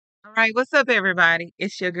All right, what's up, everybody?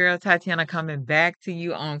 It's your girl Tatiana coming back to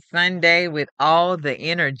you on Sunday with all the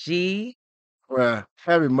energy. Well,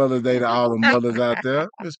 happy Mother's Day to all the mothers out there.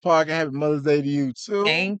 Miss Parker, happy Mother's Day to you too.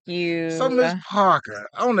 Thank So, you. Miss Parker,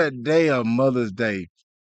 on that day of Mother's Day,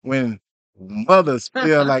 when mothers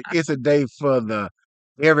feel like it's a day for the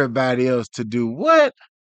everybody else to do what?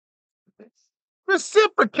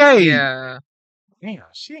 Reciprocate. Yeah. Damn,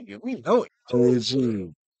 shit, we know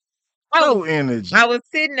energy. I was No energy. I was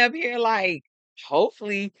sitting up here like,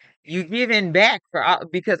 hopefully you giving back for all,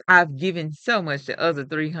 because I've given so much the other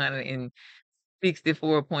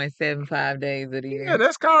 364.75 days of the Yeah, year.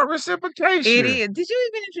 that's called It reciprocation. is. Did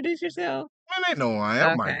you even introduce yourself? Man, they know who I am.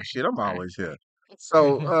 Okay. Michael. Shit, I'm All always here.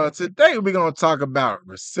 So today we're gonna talk about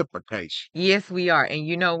reciprocation. Yes, we are. And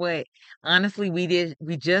you know what? Honestly, we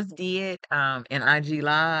just did an IG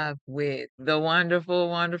live with the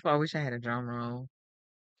wonderful, I wish I had a drum roll.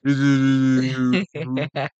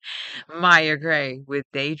 Maya Gray with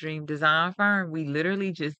Daydream Design Firm. We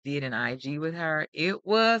literally just did an IG with her. It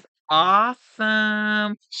was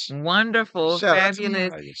awesome. Wonderful, Shout out to fabulous.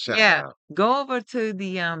 Maya. Shout Yeah. out. Go over to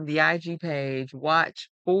the IG page, watch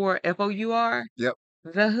for FOUR, Yep.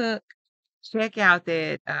 the hook. Check out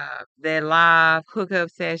that live hookup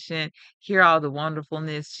session, hear all the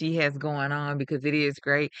wonderfulness she has going on because it is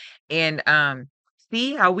great. And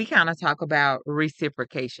see how we kind of talk about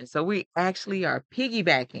reciprocation. So we actually are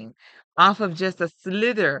piggybacking off of just a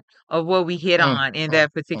slither of what we hit Mm, on in mm, that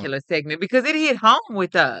mm. particular segment because it hit home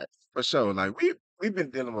with us. For sure. Like we've been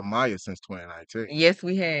dealing with Maya since 2019. Yes,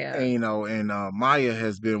 we And have. Maya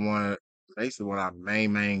has been basically one of our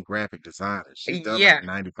main graphic designers. She's done like Yeah.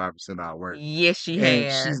 95% of our work. Yes, she And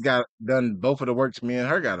has. she's got done both of the works me and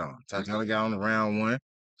her got on. Mhm. Tatiana got on the round one,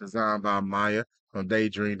 designed by Maya from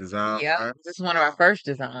Daydream Design Yep. Firm. This is one of our first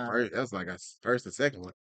designs. That was like a first or second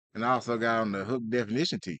one. And I also got on the hook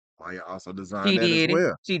definition tee. Maya also designed She that as did it.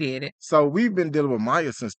 well. She did it. So we've been dealing with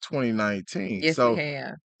Maya since 2019. Yes, we So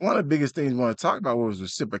have. one of the biggest things we want to talk about was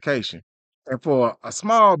reciprocation. And for a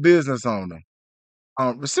small business owner,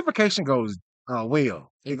 reciprocation goes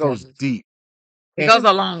well. It It goes does. deep. It And goes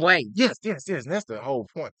a long way. yes. And that's the whole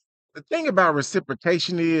point. The thing about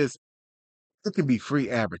reciprocation is it can be free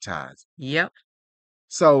advertising. Yep.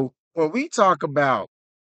 So when we talk about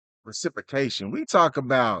reciprocation, we talk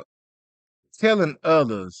about telling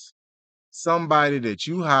others somebody that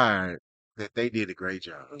you hired that they did a great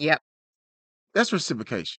job. Yep. That's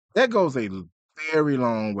reciprocation. That goes a very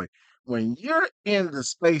long way. When you're in the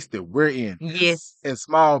space that we're in Yes. as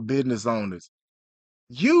small business owners,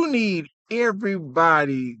 you need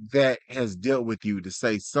everybody that has dealt with you to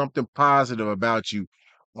say something positive about you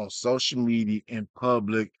on social media in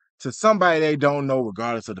public to somebody they don't know,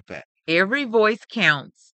 regardless of the fact. Every voice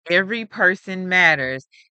counts. Every person matters.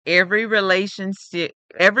 Every relationship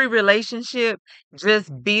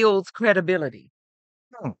just builds credibility.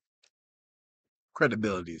 Hmm,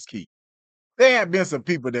 credibility is key. There have been some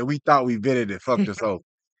people that we thought we vetted that fucked us over.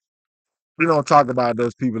 We don't talk about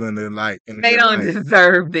those people in their light. They don't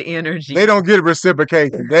deserve the They energy. don't get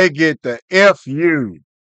reciprocation. They get the F you.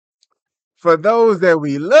 For those that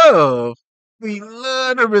we love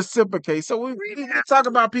to reciprocate. So we talk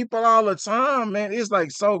about people all the time, man. It's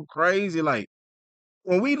like so crazy. Like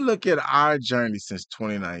when we look at our journey since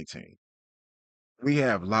 2019, we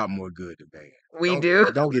have a lot more good than bad. We Don't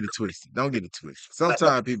do. don't get it twisted. Don't get it twisted.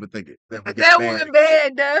 Sometimes people think that we got That bad. one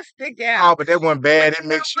bad does stick Oh, out. but that one But bad. It you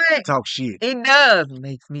know makes you what? talk shit. It does.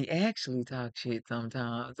 Makes me actually talk shit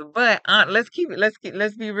sometimes. But let's be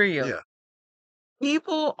real. Yeah.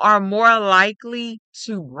 People are more likely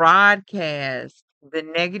to broadcast the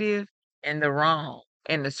negative and the wrong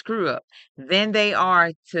and the screw up than they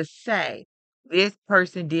are to say, this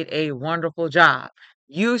person did a wonderful job.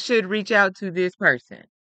 You should reach out to this person.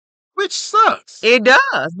 Which sucks. It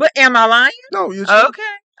does. But am I lying? No, you should. Okay.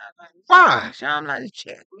 Why? I'm not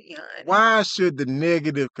check me, honey. Why should the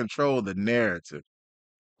negative control the narrative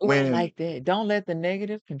Oh, I when like that. Don't let the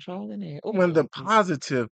negative control the negative. Oh, I when the like that.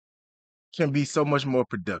 positive can be so much more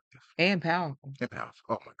productive And powerful. and powerful?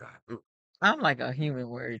 Oh my God. Ooh. I'm like a human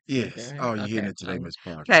Yes. wordsmith. Oh, you're hitting Okay. it today, I'm Miss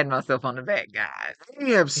Parker. patting myself on the back, guys.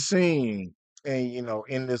 We have seen, and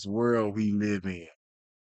in this world we live in,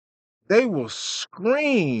 they will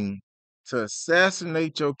scream to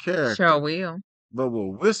assassinate your Sure character, will. but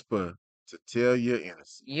will whisper to tell you're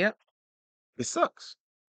innocent. Yep. It sucks.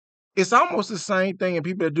 It's almost the same thing in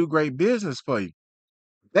people that do great business for you.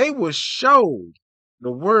 They will show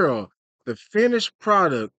the world the finished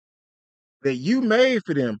product that you made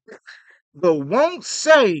for them, but won't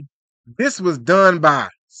say this was done by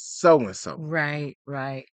so and so. Right,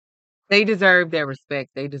 right. They deserve their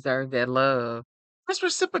respect. They deserve their love. That's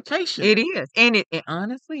reciprocation. It is. And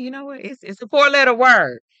honestly, you know what? It's a four-letter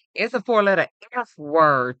word. It's a four-letter F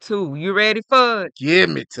word too. You ready for it?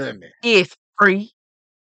 Give it to me. It's free.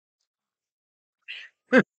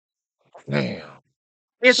 Damn.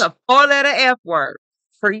 It's a four-letter F word.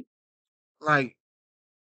 Free. Like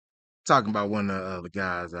talking about one of the other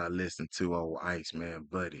guys I listened to, old Iceman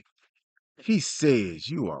Buddy. He says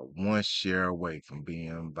you are one share away from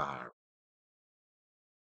being viral.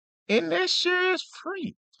 And that share is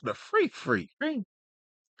free. The free. Free.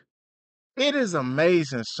 It is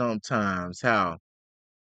amazing sometimes how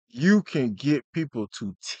you can get people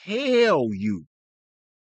to tell you,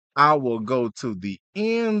 I will go to the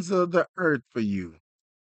ends of the earth for you,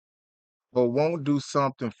 but won't do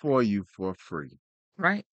something for you for free.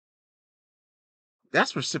 Right.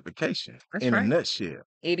 That's reciprocation That's in a right. nutshell.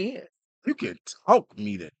 It is. You can talk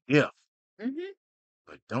me to death, Mm-hmm.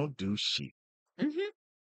 but don't do shit. Mm-hmm.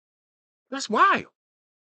 That's wild.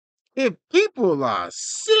 If people are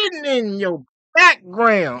sitting in your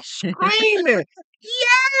background screaming,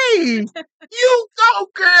 yay, you go,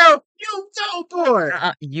 girl, you go, boy.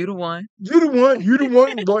 You the one. You the one, boy, you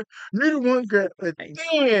the one, girl. But Hey,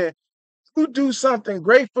 then you do something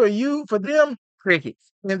great for you, for them,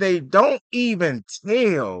 crickets. and they don't even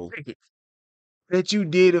tell Crickets. that you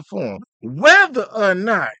did it for them. Whether or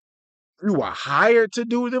not you were hired to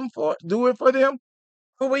do it for them,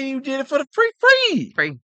 or whether you did it for the free.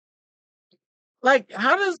 Free. Like,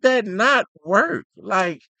 how does that not work?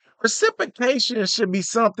 Like, reciprocation should be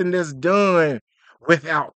something that's done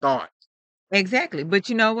without thought. Exactly. But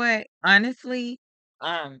you know what? Honestly,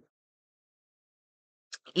 um,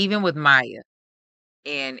 even with Maya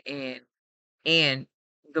and and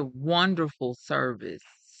the wonderful service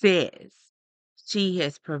says she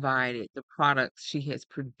has provided the products she has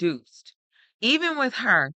produced. Even with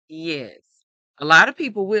her, yes. A lot of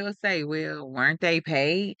people will say, well, weren't they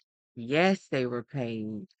paid? Yes, they were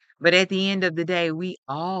paid. But at the end of the day, we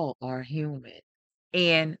all are human.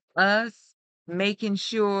 And us making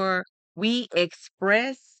sure we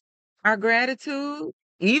express our gratitude,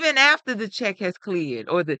 even after the check has cleared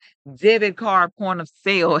or the debit card point of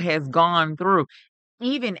sale has gone through,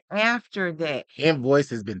 even after that, Invoice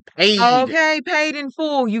has been paid. okay, paid in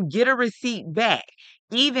full, you get a receipt back.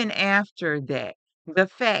 Even after that, the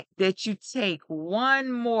fact that you take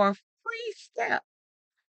one more free step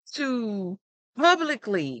to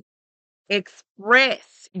publicly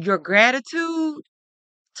express your gratitude,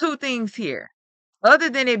 two things here. Other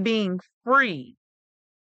than it being free,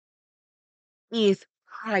 is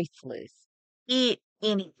priceless. It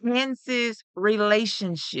enhances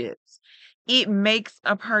relationships. It makes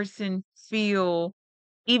a person feel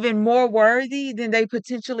even more worthy than they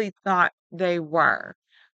potentially thought they were.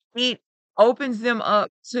 It opens them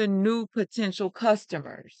up to new potential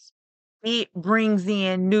customers. It brings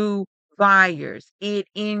in new buyers. It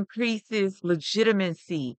increases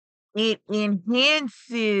legitimacy. It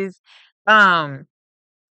enhances um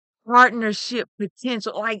partnership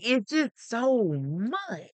potential. Like it's just so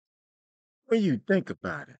much. When you think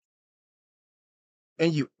about it,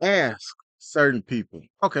 and you ask certain people,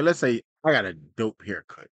 okay, let's say I got a dope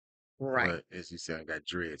haircut, Right. or as you said, I got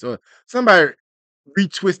dreads, or somebody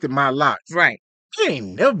retwisted my locks. Right. It ain't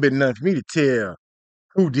never been nothing for me to tell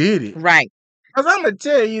who did it. Right. Cause I'm gonna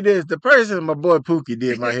tell you this: the person my boy Pookie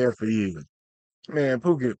did my hair for years. Man,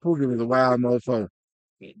 Pookie was a wild motherfucker.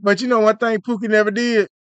 But you know one thing Pookie never did?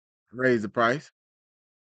 Raise the price.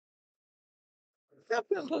 Stop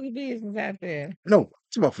putting Pookie business out there. No,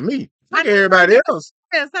 it's about for me. I Like know. everybody else.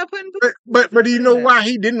 Yeah, stop putting But do you know Pookie. why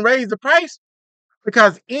he didn't raise the price?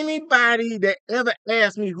 Because anybody that ever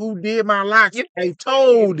asked me who did my locks, You I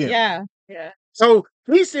told him. yeah. Yeah. So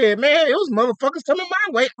he said, man, it was motherfuckers coming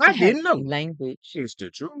my way. I Hey, didn't know. language. It's the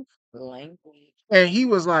truth. Language. And he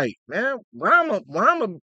was like, man, why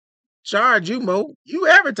I'm charge you more? You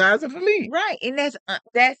advertising for me. Right. And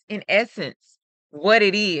that's in essence what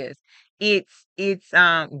it is. It's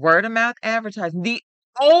word of mouth advertising. The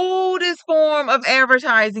oldest form of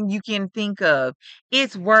advertising you can think of.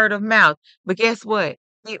 It's word of mouth. But guess what?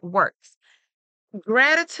 It works.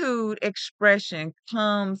 Gratitude expression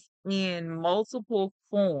comes in multiple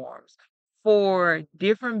forms for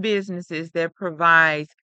different businesses that provides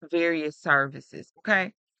various services.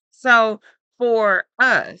 Okay. So for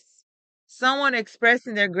us, someone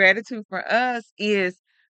expressing their gratitude for us is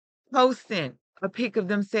posting a pic of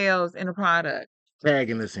themselves in a product,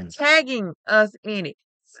 Tagging us in. tagging us in it,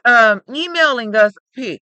 emailing us a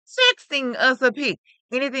pic, texting us a pic,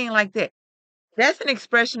 anything like that. That's an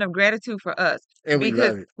expression of gratitude for us And we because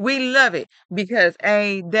love it. we love it because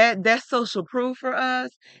that's social proof for us.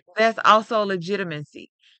 That's also legitimacy.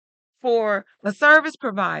 for a service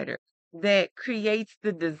provider that creates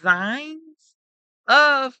the designs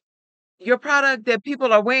of your product that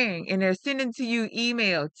people are wearing and they're sending to you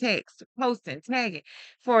email, text, posting, tagging.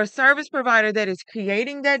 For a service provider that is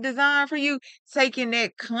creating that design for you, taking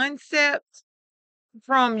that concept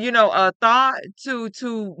from, a thought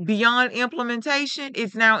to beyond implementation,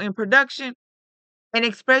 it's now in production. An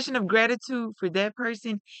expression of gratitude for that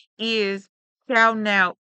person is shouting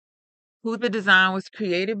out who the design was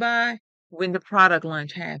created by when the product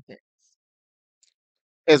launch happens.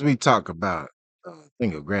 As we talk about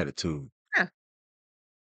thing of gratitude, Yeah.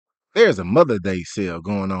 there's a Mother Day sale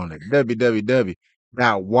going on at www.watch4,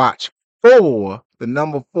 the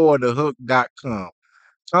number 4, thehook.com.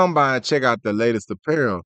 Come by and check out the latest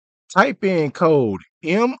apparel. Type in code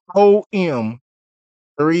MOM30.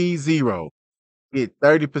 Get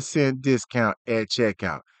 30% discount at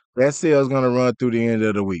checkout. That sale is going to run through the end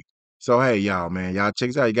of the week. So, hey, y'all, man, y'all check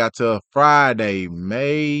this out. You got till Friday,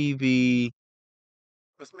 maybe.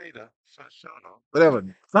 What's May the first? Whatever.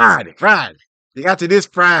 Friday. You got to this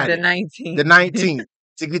The Friday, the 19th. 19th,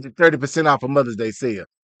 to get the 30% off a Mother's Day sale.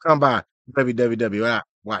 Come by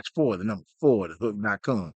www.watch4, the number 4,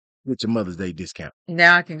 thehook.com. Get your Mother's Day discount.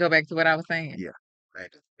 Now I can go back to what I was saying. Yeah. Right.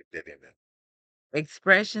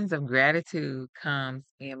 Expressions of gratitude comes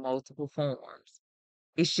in multiple forms.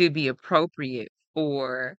 It should be appropriate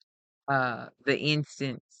for the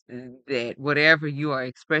instance that whatever you are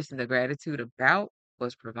expressing the gratitude about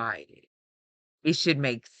was provided. It should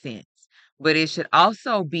make sense, but it should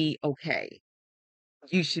also be okay.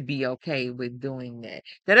 You should be okay with doing that.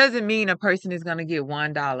 That doesn't mean a person is going to get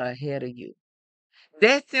 $1 ahead of you.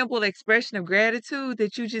 That simple expression of gratitude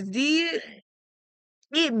that you just did,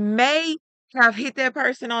 it may have hit that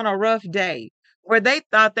person on a rough day where they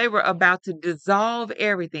thought they were about to dissolve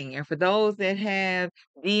everything. And for those that have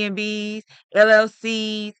DNBs,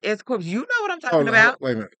 LLCs, S corps, you know what I'm talking about.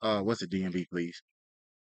 Wait a minute. What's the DMV, please?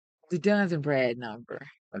 The Duns and Brad number.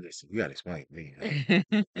 Listen, you got to explain to me.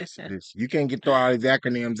 Listen, you can't get through all these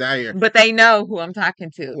acronyms out here. But they know who I'm talking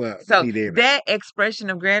to. Well, So need everybody. that expression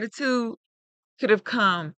of gratitude could have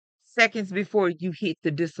come seconds before you hit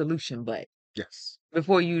the dissolution button, Yes.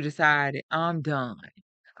 before you decided, I'm done.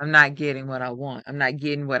 I'm not getting what I want. I'm not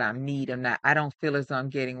getting what I need. I don't feel as though I'm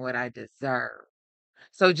getting what I deserve.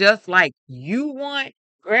 So just like you want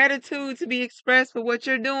gratitude to be expressed for what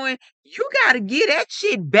you're doing, you got to get that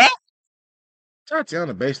shit back.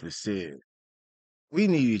 Tatiana basically said, we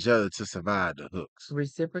need each other to survive the hooks.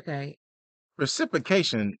 Reciprocate.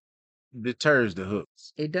 Reciprocation deters the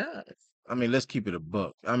hooks. It does. I mean, let's keep it a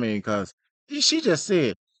buck. I mean, because she just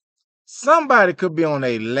said somebody could be on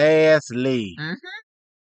their last leg, hmm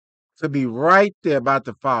could be right there about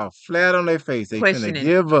to fall flat on their face. They finna Questioning,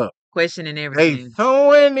 give up. questioning They everything.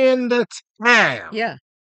 throwing in the towel. Yeah.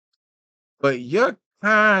 But your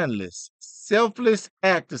kindness, selfless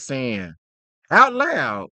act of saying out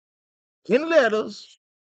loud, in letters,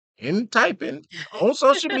 in typing, on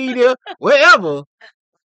social media, wherever,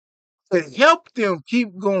 to help them keep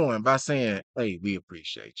going by saying, hey, we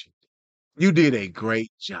appreciate you. You did a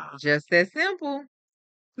great job. Just that simple.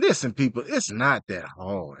 Listen, people, it's not that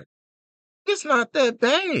hard. It's not that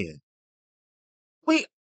bad. We,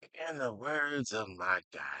 in the words of my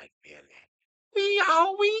guy, Billy, we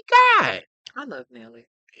all we got. I love Nelly.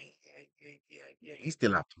 Yeah. He's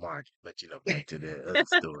still off the market, but back to the other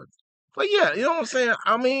story. But yeah, you know what I'm saying?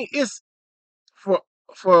 I mean, it's for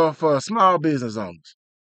small business owners.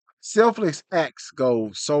 Selfless acts go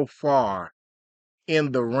so far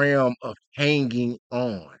in the realm of hanging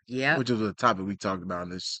on, Yep. which was a topic we talked about on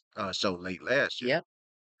this show late last year. Yep.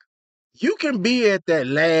 You can be at that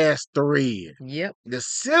last thread. Yep. The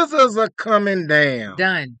scissors are coming down.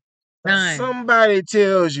 Done. And Done. somebody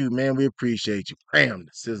tells you, man, we appreciate you. Bam,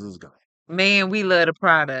 the scissors gone. Man, we love the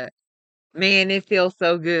product. Man, it feels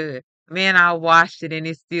so good. Man, I washed it and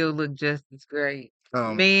it still looked just as great.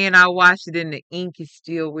 Man, I washed it and the ink is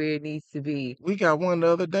still where it needs to be. We got one the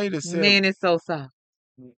other day that said, Man, it's so soft.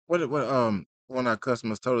 what one of our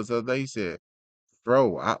customers told us the other day, he said,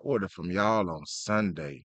 bro, I ordered from y'all on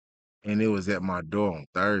Sunday and it was at my door on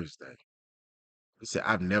Thursday. He said,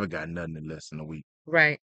 I've never got nothing in less than a week.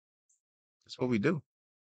 Right. That's what we do.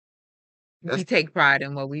 We take pride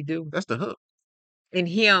in what we do. That's the hook. And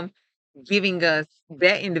him giving us,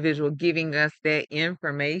 that individual giving us that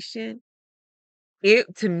information,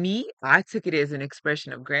 to me, I took it as an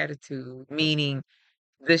expression of gratitude, meaning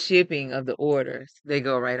the shipping of the orders, they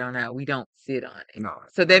go right on out. We don't sit on it. No.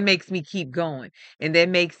 So that makes me keep going. And that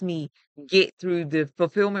makes me get through the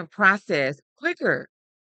fulfillment process quicker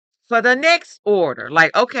for the next order.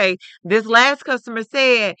 Like, okay, this last customer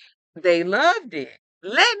said they loved it.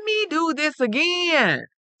 Let me do this again.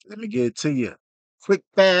 Let me get it to you. Quick,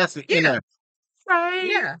 fast, and in Yeah, a right.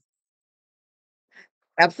 yeah,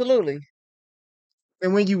 absolutely.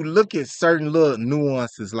 And when you look at certain little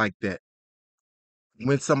nuances like that,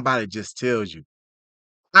 when somebody just tells you,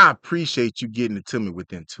 I appreciate you getting it to me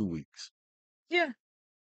within 2 weeks. Yeah.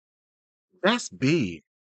 That's big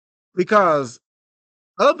because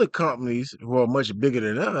other companies who are much bigger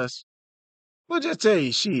than us will just tell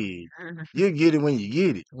you, shit, Mhm. you get it when you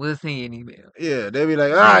get it. We'll send you an email. Yeah, they'll be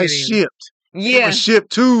like, Send ah, you it's an email. shipped. It was Yeah.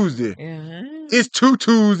 shipped Tuesday. Uh-huh. It's 2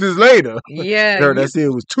 Tuesdays later. Yeah, Girl, I said it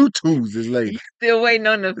was 2 Tuesdays you later. still waiting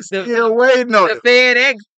on Still waiting on the it.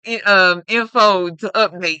 FedEx info to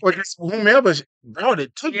update. Or just whomever brought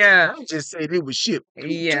it to you. Yeah. I just said it was shipped two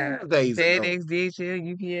Yeah. Tuesdays ago. FedEx, DHL,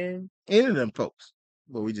 UPS. Any of them folks.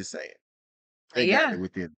 But we just saying they got Yeah. it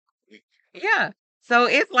within a week. Yeah. So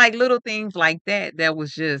it's like little things like that that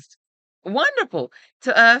was just wonderful.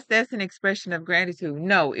 To us, that's an expression of gratitude.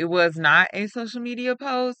 No, it was not a social media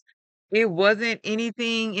post. It wasn't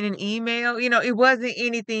anything in an email. It wasn't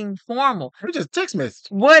anything formal. It was just text message.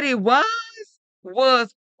 What it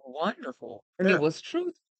was wonderful. And it Yeah. was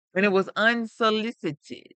truth. And it was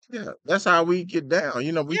unsolicited. Yeah. That's how we get down.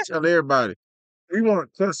 We Yeah. tell everybody we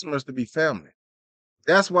want customers to be family.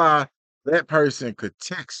 That's why that person could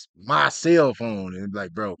text my cell phone and be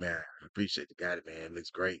like, bro, man, I appreciate the guy, man. It looks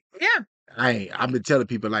great. Yeah. I've been telling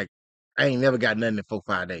people like I ain't never got nothing in 4,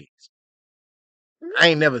 5 days. Mhm. I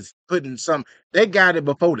ain't never putting some they got it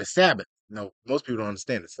before the Sabbath. No, most people don't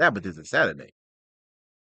understand the Sabbath is a Saturday.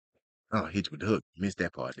 Oh, hit you with the hook. You missed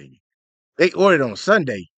that part, didn't you? They ordered on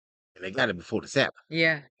Sunday and they got it before the Sabbath.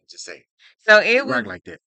 Yeah. Just saying. So We it rock was like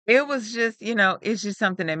that. It was just, it's just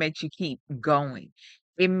something that makes you keep going.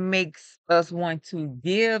 It makes us want to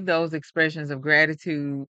give those expressions of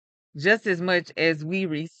gratitude just as much as we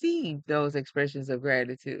receive those expressions of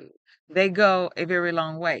gratitude. They go a very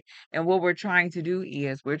long way. And what we're trying to do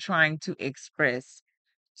is we're trying to express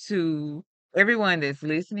to everyone that's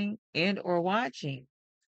listening and or watching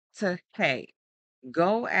to, hey,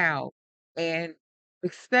 go out and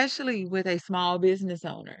especially with a small business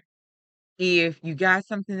owner, if you got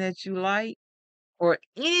something that you like or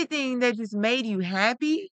anything that just made you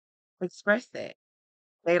happy, express that.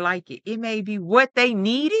 They like it. It may be what they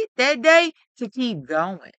needed that day to keep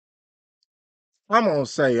going. I'm gonna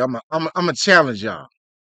say I'm gonna challenge y'all.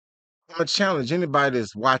 I'm gonna challenge anybody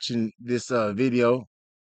that's watching this video,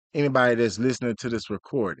 anybody that's listening to this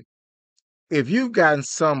recording. If you've gotten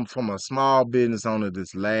something from a small business owner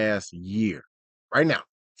this last year, right now,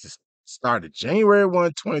 just started January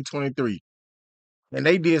 1, 2023, and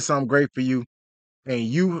they did something great for you, and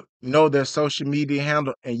you know their social media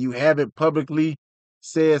handle and you haven't publicly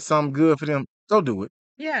said something good for them, go do it.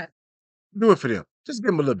 Yeah. Do it for them. Just give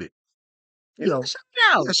them a little bit. You Yeah, know, shout it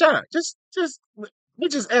yeah, out. shout out. Just we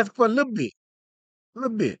just ask for a little bit. A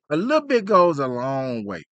little bit. A little bit goes a long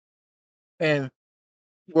way. And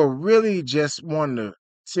we're really just wanting to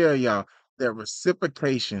tell y'all that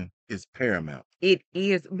reciprocation is paramount It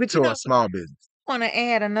is. But to a small business. I want to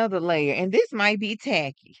add another layer, and this might be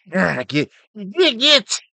tacky. Ah, get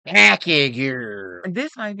tacky, girl.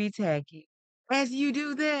 This might be tacky. As you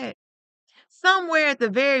do that, somewhere at the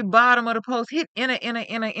very bottom of the post, hit enter,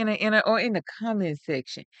 or in the comment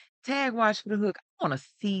section. Tag Watch for the Hook. I want to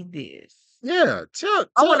see this. Yeah,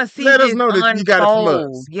 I wanna see let us this know that you got it from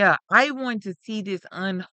unfold. us. Yeah, I want to see this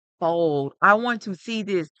unfold. I want to see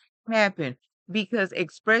this happen because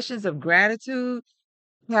expressions of gratitude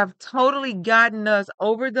have totally gotten us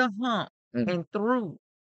over the hump Mm, and through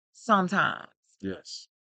sometimes. yes,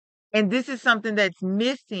 And this is something that's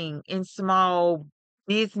missing in small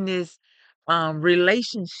business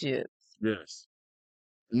relationships. yes.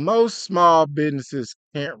 Most small businesses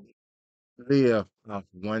can't live off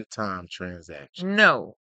one-time transaction.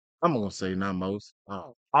 No. I'm gonna say not most.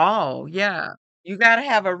 Oh, Oh, yeah. You gotta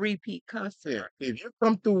have a repeat yeah. customer. If you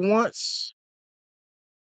come through once,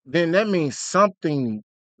 then that means something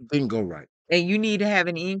didn't go right. And you need to have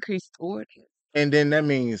an increased order. And then that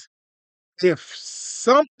means if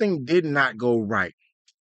something did not go right,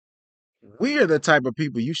 we are the type of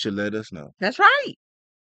people you should let us know. That's right.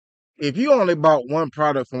 If you only bought one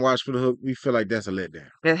product from Watch for the Hook, we feel like that's a letdown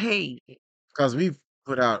But hey, because we've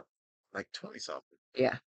put out like 20 something.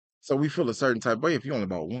 yeah, So we feel a certain type of way if you only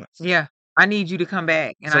bought once. yeah. I need you to come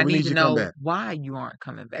back, and So I we need need to you to come know back. why you aren't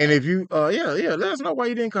coming And back. if you, yeah, let us know why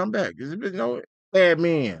you didn't come back. Add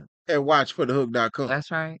me in at watchforthehook.com. That's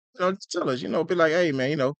right. Just tell us, be like, hey,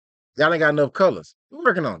 man, y'all ain't got enough colors. We're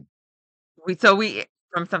working on it. We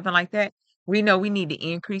from something like that, we know we need to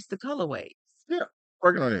increase the colorways. Yeah,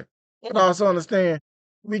 working on it. But Yeah. also understand,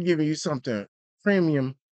 we giving you something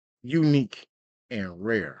premium, unique, and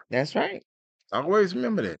rare. That's right. Always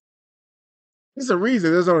remember that. There's a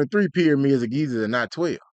reason there's only 3 pyramids of Giza and not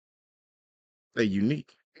 12. They're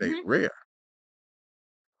unique. They're Mhm. rare.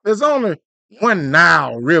 There's only one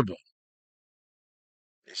Nile River.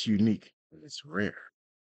 It's unique. It's rare.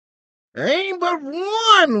 There ain't but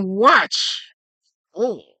one watch.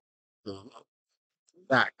 Oh,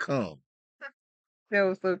 .com That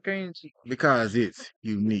was so cringy. because it's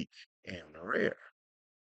unique and rare.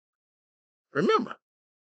 Remember,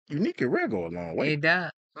 unique and rare go a long way. It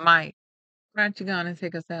does. Mike, why don't you gonna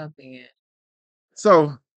take us out then?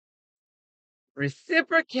 So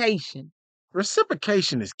Reciprocation.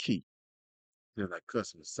 reciprocation is key. Just like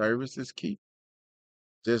customer service is key.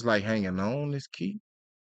 Just like hanging on is key.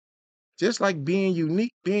 Just like being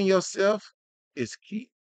unique, being yourself is key.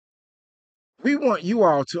 We want you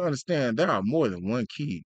all to understand there are more than one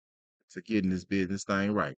key to getting this business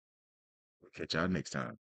thing right. We'll catch y'all next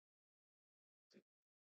time.